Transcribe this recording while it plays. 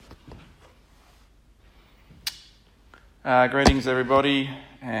Greetings, everybody,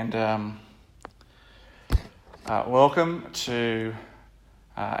 and welcome to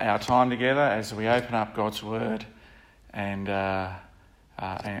our time together as we open up God's Word and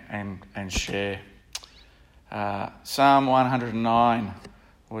share. Psalm 109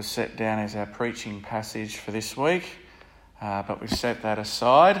 was set down as our preaching passage for this week, but we've set that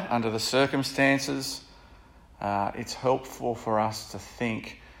aside under the circumstances. It's helpful for us to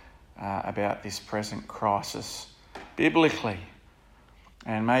think about this present crisis biblically,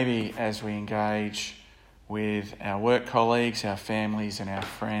 and maybe as we engage with our work colleagues, our families and our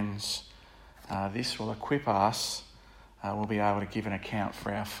friends, this will equip us. We'll be able to give an account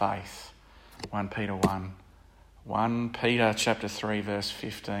for our faith. 1 Peter chapter 3 verse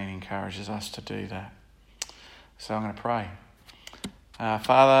 15 encourages us to do that. So I'm going to pray.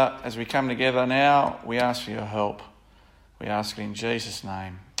 Father, as we come together now, we ask for your help. We ask it in Jesus'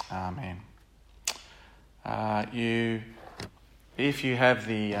 name. Amen. If you have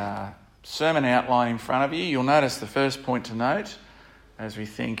the sermon outline in front of you, you'll notice the first point to note as we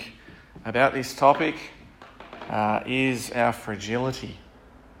think about this topic is our fragility.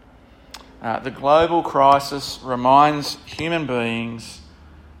 The global crisis reminds human beings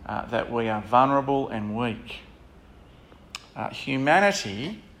that we are vulnerable and weak.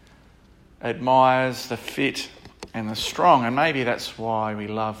 Humanity admires the fit and the strong, and maybe that's why we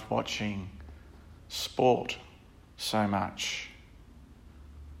love watching sport so much.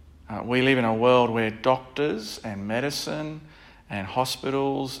 We live in a world where doctors and medicine and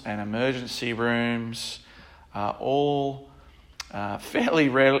hospitals and emergency rooms are all fairly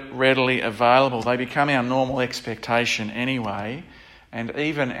readily available. They become our normal expectation anyway, and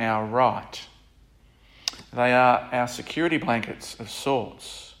even our right. They are our security blankets of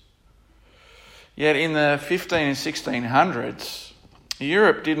sorts. Yet in the 15 and 1600s,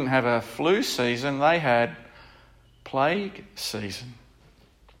 Europe didn't have a flu season, they had plague season.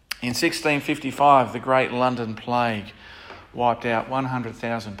 In 1655, the Great London Plague wiped out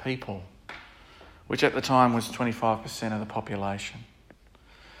 100,000 people, which at the time was 25% of the population.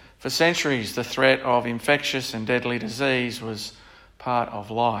 For centuries, the threat of infectious and deadly disease was part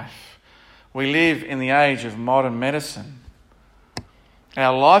of life. We live in the age of modern medicine.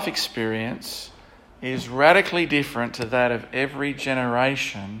 Our life experience is radically different to that of every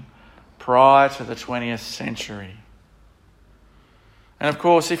generation prior to the 20th century. And of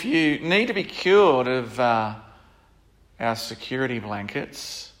course, if you need to be cured of our security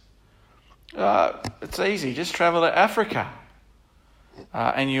blankets, it's easy. Just travel to Africa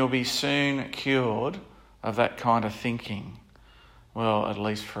and you'll be soon cured of that kind of thinking. Well, at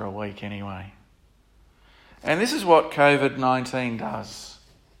least for a week anyway. And this is what COVID-19 does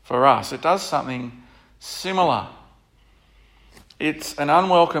for us. It does something similar. It's an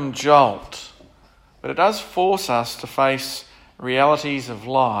unwelcome jolt, but it does force us to face realities of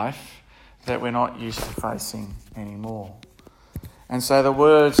life that we're not used to facing anymore. And so the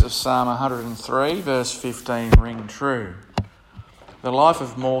words of Psalm 103 verse 15 ring true. The life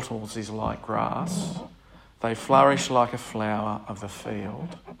of mortals is like grass. They flourish like a flower of the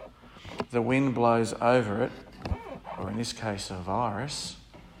field. The wind blows over it, or in this case a virus,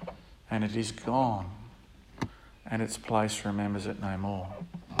 and it is gone, and its place remembers it no more.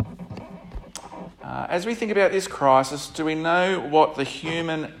 As we think about this crisis, do we know what the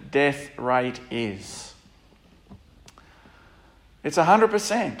human death rate is? It's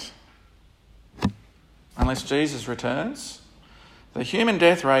 100%. Unless Jesus returns, the human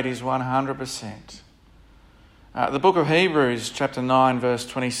death rate is 100%. The book of Hebrews, chapter 9, verse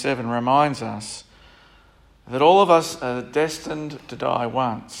 27, reminds us that all of us are destined to die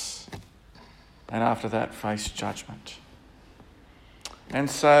once, and after that face judgment. And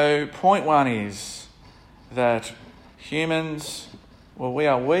so point one is that humans, we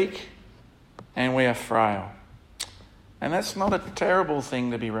are weak and we are frail. And that's not a terrible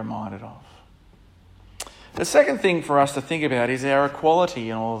thing to be reminded of. The second thing for us to think about is our equality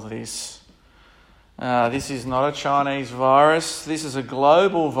in all of this. This is not a Chinese virus. This is a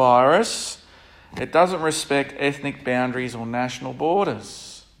global virus. It doesn't respect ethnic boundaries or national borders.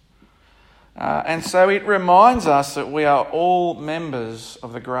 And so it reminds us that we are all members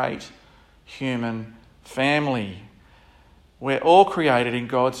of the great human family. We're all created in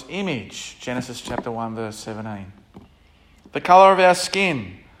God's image. Genesis chapter 1 verse 17. The colour of our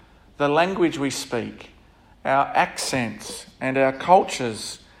skin, the language we speak, our accents and our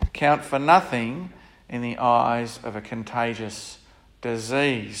cultures count for nothing in the eyes of a contagious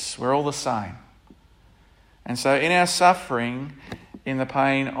disease. We're all the same. And so in our suffering, in the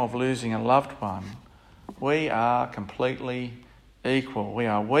pain of losing a loved one, we are completely equal. We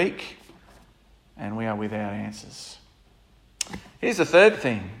are weak and we are without answers. Here's the third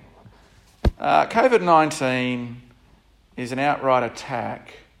thing. COVID-19 is an outright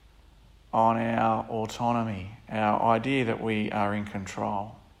attack on our autonomy, our idea that we are in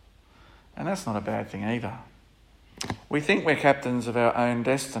control. And that's not a bad thing either. We think we're captains of our own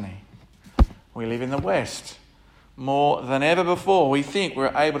destiny. We live in the West. More than ever before, we think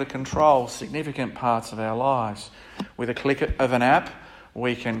we're able to control significant parts of our lives. With a click of an app,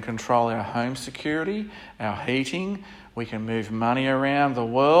 we can control our home security, our heating. We can move money around the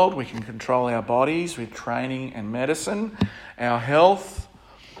world. We can control our bodies with training and medicine. Our health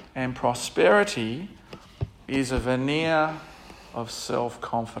and prosperity is a veneer of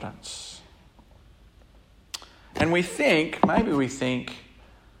self-confidence. And maybe we think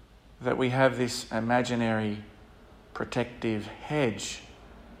that we have this imaginary protective hedge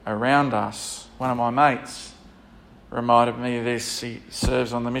around us. One of my mates reminded me of this. He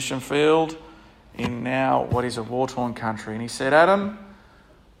serves on the mission field in now what is a war-torn country. And he said, Adam,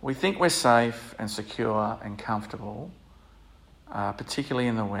 we think we're safe and secure and comfortable, particularly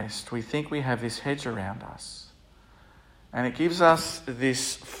in the West. We think we have this hedge around us. And it gives us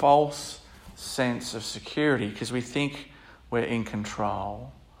this false sense of security because we think we're in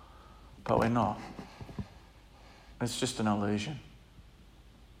control, but we're not. It's just an illusion.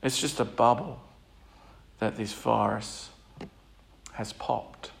 It's just a bubble that this virus has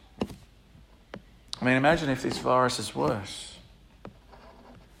popped. I mean, imagine if this virus is worse.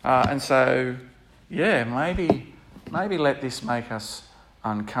 Maybe let this make us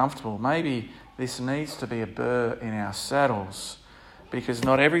uncomfortable. Maybe this needs to be a burr in our saddles because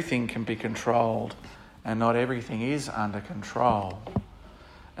not everything can be controlled and not everything is under control.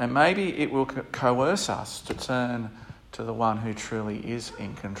 And maybe it will coerce us to turn to the one who truly is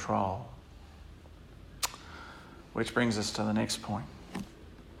in control. Which brings us to the next point.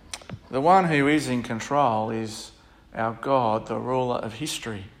 The one who is in control is our God, the ruler of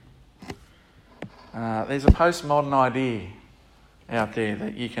history. There's a postmodern idea out there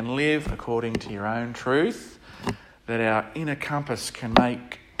that you can live according to your own truth, that our inner compass can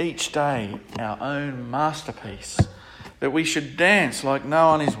make each day our own masterpiece, that we should dance like no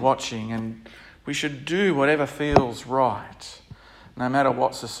one is watching and we should do whatever feels right, no matter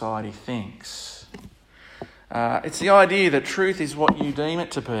what society thinks. It's the idea that truth is what you deem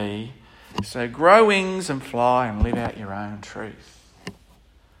it to be, so grow wings and fly and live out your own truth.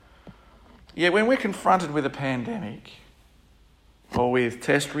 Yet when we're confronted with a pandemic or with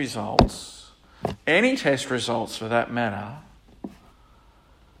test results, any test results for that matter,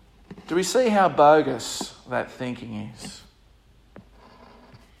 do we see how bogus that thinking is?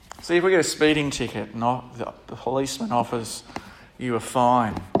 See, if we get a speeding ticket and the policeman offers you a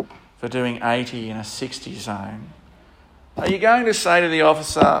fine for doing 80 in a 60 zone, are you going to say to the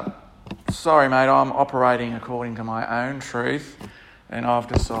officer, sorry mate, I'm operating according to my own truth and I've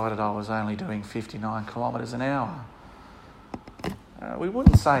decided I was only doing 59 kilometres an hour? We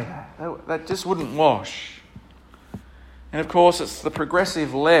wouldn't say that. That just wouldn't wash. And of course, it's the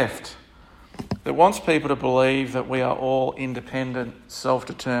progressive left that wants people to believe that we are all independent,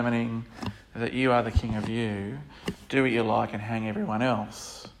 self-determining, that you are the king of you, do what you like and hang everyone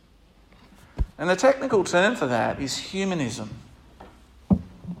else. And the technical term for that is humanism. And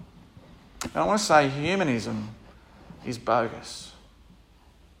I want to say humanism is bogus.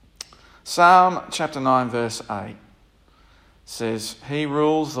 Psalm chapter 9 verse 8 says, He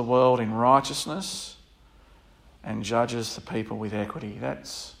rules the world in righteousness and judges the people with equity.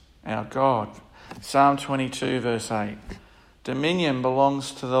 That's our God. Psalm 22 verse 8. Dominion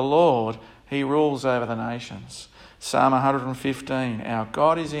belongs to the Lord. He rules over the nations. Psalm 115. Our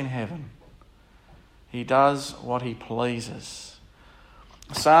God is in heaven. He does what he pleases.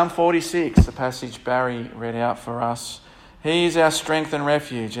 Psalm 46, the passage Barry read out for us. He is our strength and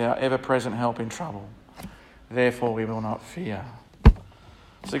refuge, our ever-present help in trouble. Therefore we will not fear.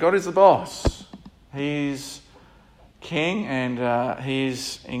 So God is the boss. He's king and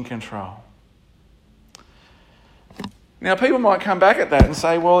he's in control. Now people might come back at that and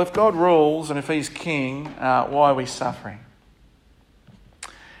say, well, if God rules and if he's king, why are we suffering?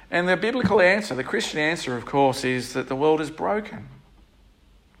 And the biblical answer, the Christian answer, of course, is that the world is broken.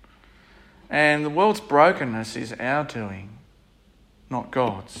 And the world's brokenness is our doing, not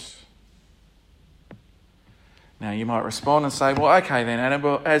God's. Now you might respond and say, well, okay then, Adam,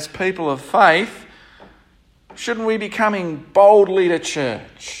 well, as people of faith, shouldn't we be coming boldly to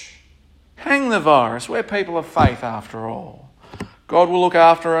church? Hang the virus. We're people of faith after all. God will look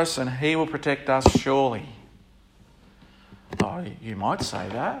after us and he will protect us surely. Oh, you might say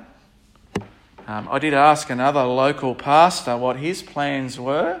that. I did ask another local pastor what his plans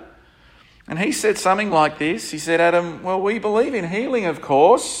were. And he said something like this. He said, Adam, well, we believe in healing, of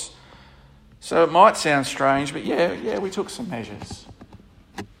course. So it might sound strange, but yeah, we took some measures.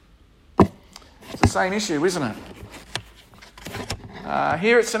 It's the same issue, isn't it?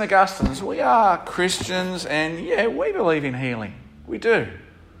 Here at St Augustine's, we are Christians and we believe in healing. We do.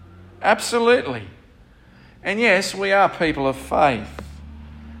 Absolutely. And yes, we are people of faith.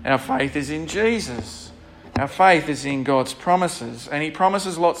 Our faith is in Jesus. Our faith is in God's promises, and he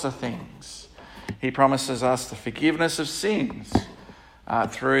promises lots of things. He promises us the forgiveness of sins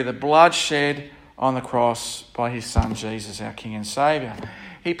through the blood shed on the cross by his Son Jesus, our King and Saviour.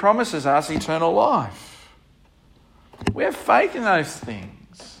 He promises us eternal life. We have faith in those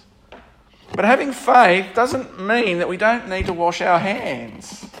things. But having faith doesn't mean that we don't need to wash our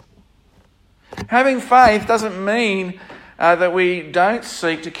hands. Having faith doesn't mean that we don't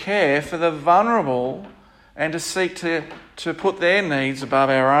seek to care for the vulnerable and to seek to put their needs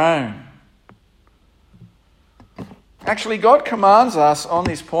above our own. Actually, God commands us on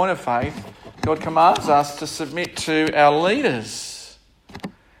this point of faith, God commands us to submit to our leaders.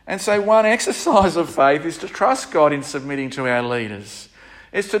 And so one exercise of faith is to trust God in submitting to our leaders.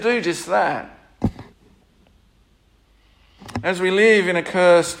 It's to do just that. As we live in a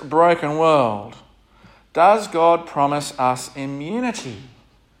cursed, broken world, does God promise us immunity?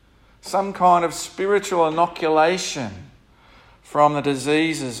 Some kind of spiritual inoculation from the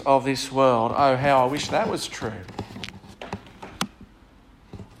diseases of this world? Oh, how I wish that was true.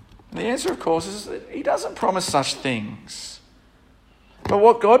 And the answer, of course, is that he doesn't promise such things. But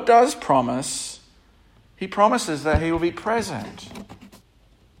what God does promise, he promises that he will be present.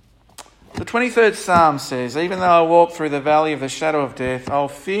 The 23rd Psalm says, even though I walk through the valley of the shadow of death, I'll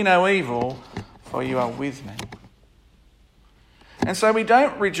fear no evil, for you are with me. And so we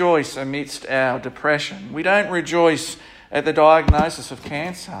don't rejoice amidst our depression. We don't rejoice at the diagnosis of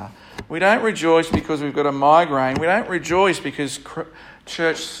cancer. We don't rejoice because we've got a migraine. We don't rejoice because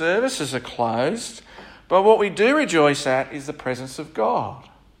church services are closed. But what we do rejoice at is the presence of God.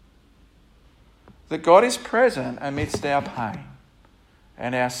 That God is present amidst our pain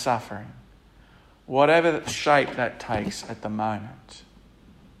and our suffering, whatever shape that takes at the moment.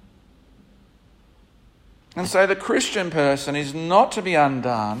 And so the Christian person is not to be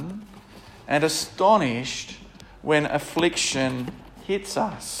undone and astonished when affliction hits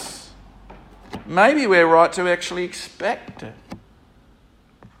us. Maybe we're right to actually expect it.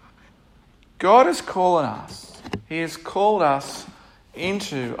 God has called us. He has called us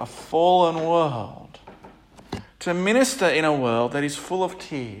into a fallen world to minister in a world that is full of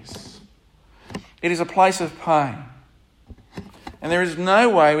tears. It is a place of pain. And there is no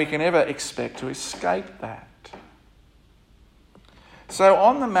way we can ever expect to escape that. So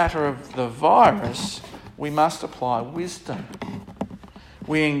on the matter of the virus, we must apply wisdom.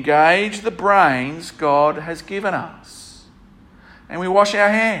 We engage the brains God has given us. And we wash our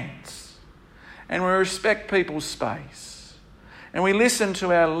hands. And we respect people's space. And we listen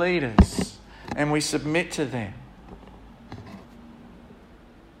to our leaders. And we submit to them.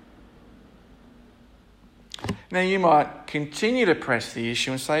 Now you might continue to press the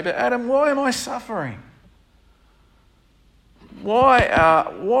issue and say, but Adam, why am I suffering? Why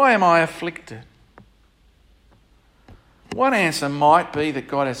am I afflicted? One answer might be that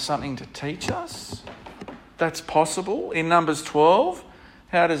God has something to teach us. That's possible. In Numbers 12,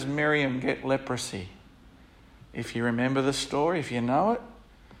 how does Miriam get leprosy? If you remember the story, if you know it,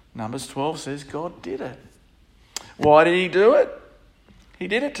 Numbers 12 says God did it. Why did he do it? He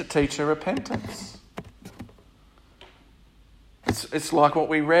did it to teach her repentance. It's like what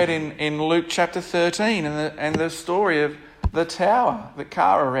we read in Luke chapter 13 and the story of the tower that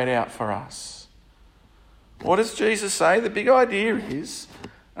Cara read out for us. What does Jesus say? The big idea is,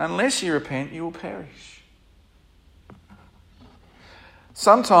 unless you repent, you will perish.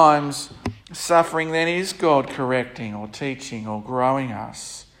 Sometimes suffering then is God correcting or teaching or growing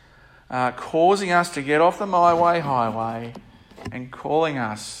us, causing us to get off the my way highway and calling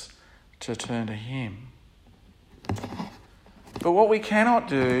us to turn to him. But what we cannot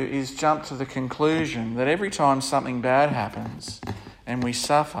do is jump to the conclusion that every time something bad happens and we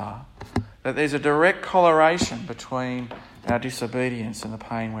suffer, that there's a direct correlation between our disobedience and the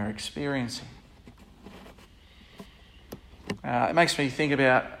pain we're experiencing. It makes me think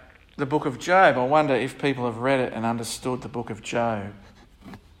about the book of Job. I wonder if people have read it and understood the book of Job.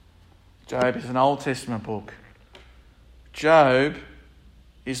 Job is an Old Testament book. Job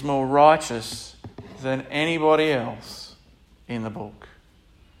is more righteous than anybody else in the book.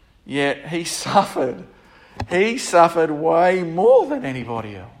 Yet he suffered. He suffered way more than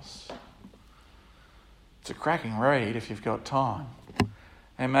anybody else. It's a cracking read if you've got time.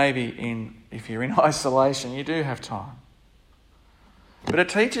 And maybe if you're in isolation, you do have time. But it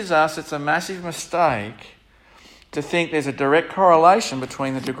teaches us it's a massive mistake to think there's a direct correlation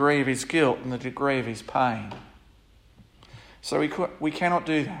between the degree of his guilt and the degree of his pain. So we cannot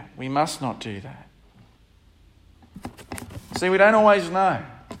do that. We must not do that. See, we don't always know.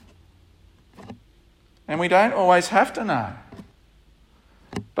 And we don't always have to know.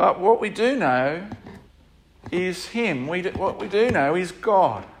 But what we do know is him. What we do know is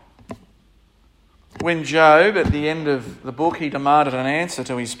God. When Job, at the end of the book, he demanded an answer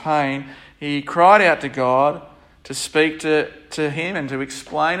to his pain, he cried out to God to speak to him and to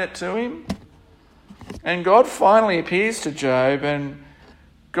explain it to him. And God finally appears to Job, and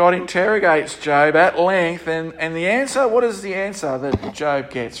God interrogates Job at length. And the answer, what is the answer that Job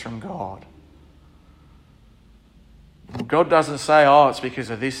gets from God? God doesn't say, it's because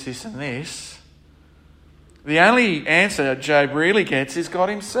of this, this and this. The only answer Job really gets is God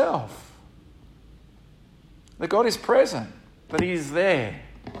himself. That God is present, that he is there.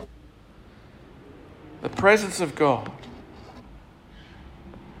 The presence of God.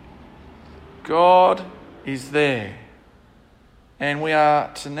 God is there. And we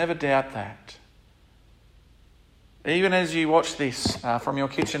are to never doubt that. Even as you watch this from your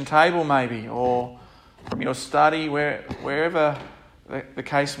kitchen table maybe, or from your study, wherever the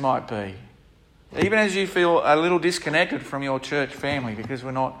case might be. Even as you feel a little disconnected from your church family because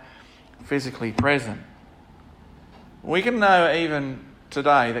we're not physically present. We can know even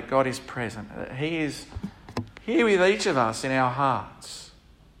today that God is present, that he is here with each of us in our hearts.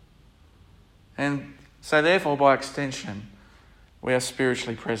 And so therefore, by extension, we are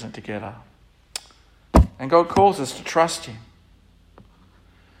spiritually present together. And God calls us to trust him.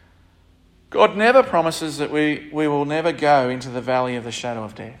 God never promises that we will never go into the valley of the shadow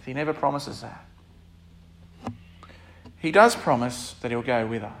of death. He never promises that. He does promise that he'll go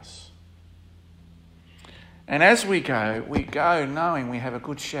with us. And as we go knowing we have a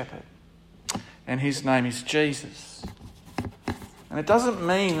good shepherd. And his name is Jesus. And it doesn't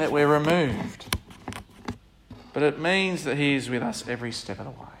mean that we're removed. But it means that he is with us every step of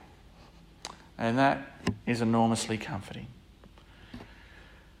the way. And that is enormously comforting.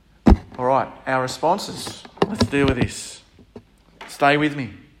 All right, our responses. Let's deal with this. Stay with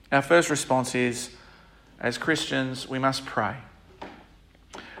me. Our first response is, as Christians, we must pray.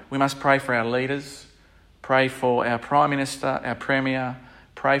 We must pray for our leaders, pray for our Prime Minister, our Premier,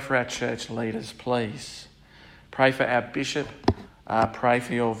 pray for our church leaders, please. Pray for our Bishop, pray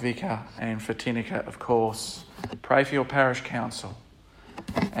for your Vicar, and for Tinnicker, of course. Pray for your Parish Council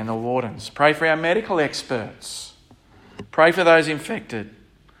and the wardens. Pray for our medical experts. Pray for those infected.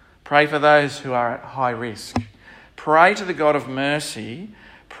 Pray for those who are at high risk. Pray to the God of mercy.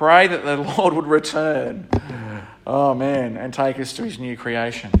 Pray that the Lord would return. And take us to his new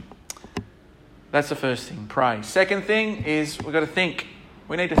creation. That's the first thing, pray. Second thing is we've got to think.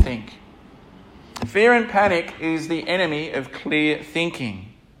 We need to think. Fear and panic is the enemy of clear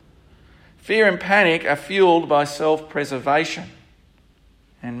thinking. Fear and panic are fueled by self-preservation.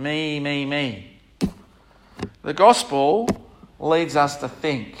 And me. The gospel leads us to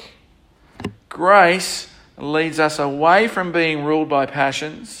think. Grace leads us away from being ruled by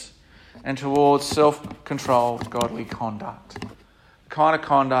passions and towards self-controlled godly conduct. The kind of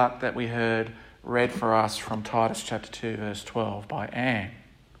conduct that we heard read for us from Titus chapter 2 verse 12 by Anne.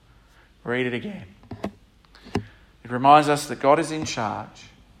 Read it again. It reminds us that God is in charge,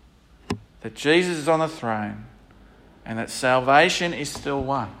 that Jesus is on the throne, and that salvation is still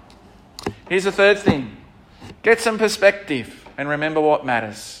won. Here's the third thing. Get some perspective and remember what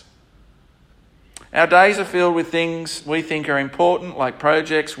matters. Our days are filled with things we think are important, like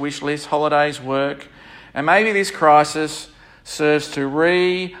projects, wish lists, holidays, work. And maybe this crisis serves to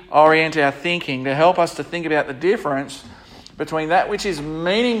reorient our thinking, to help us to think about the difference between that which is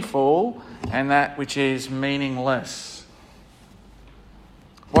meaningful and that which is meaningless.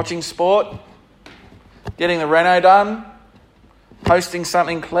 Watching sport, getting the reno done, posting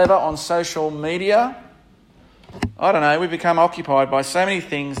something clever on social media. I don't know, we become occupied by so many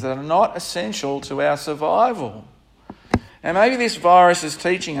things that are not essential to our survival. And maybe this virus is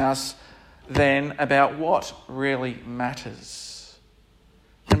teaching us then about what really matters.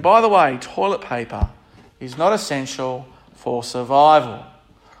 And by the way, toilet paper is not essential for survival.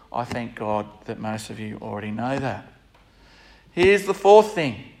 I thank God that most of you already know that. Here's the fourth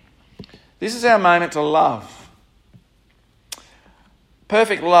thing. This is our moment to love.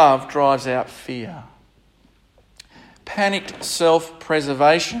 Perfect love drives out fear. Panicked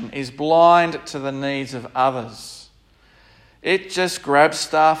self-preservation is blind to the needs of others. It just grabs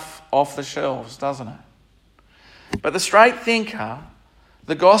stuff off the shelves, doesn't it? But the straight thinker,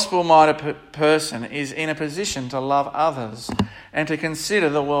 The gospel-minded person is in a position to love others and to consider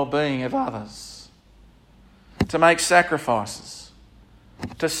the well-being of others, to make sacrifices,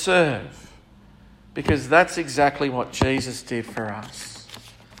 to serve, because that's exactly what Jesus did for us.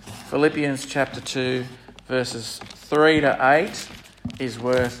 Philippians chapter 2, verses 3 to 8 is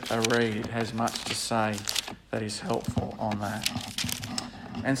worth a read. It has much to say that is helpful on that.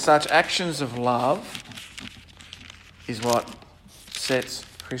 And such actions of love is what sets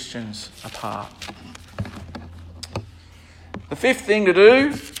Christians apart. The fifth thing to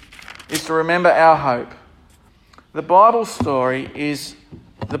do is to remember our hope. The Bible is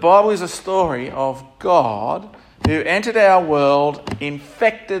a story of God who entered our world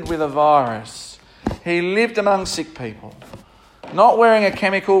infected with a virus. He lived among sick people, not wearing a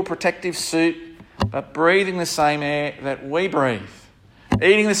chemical protective suit, but breathing the same air that we breathe,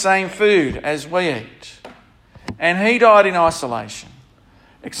 eating the same food as we eat. And he died in isolation,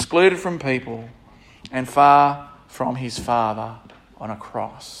 excluded from people and far from his Father on a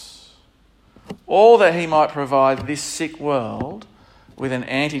cross. All that he might provide this sick world with an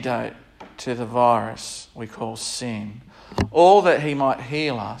antidote to the virus we call sin. All that he might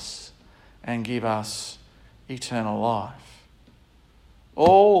heal us and give us eternal life.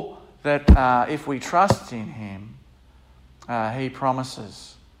 All that if we trust in him, he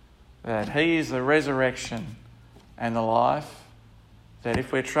promises that he is the resurrection and the life, that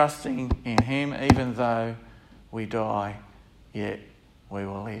if we're trusting in him, even though we die, yet we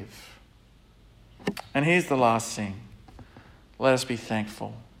will live. And here's the last thing. Let us be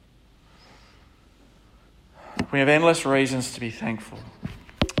thankful. We have endless reasons to be thankful.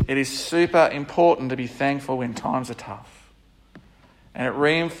 It is super important to be thankful when times are tough. And it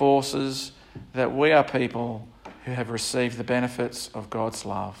reinforces that we are people who have received the benefits of God's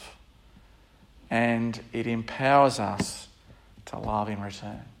love. And it empowers us to love in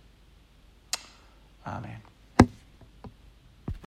return. Amen.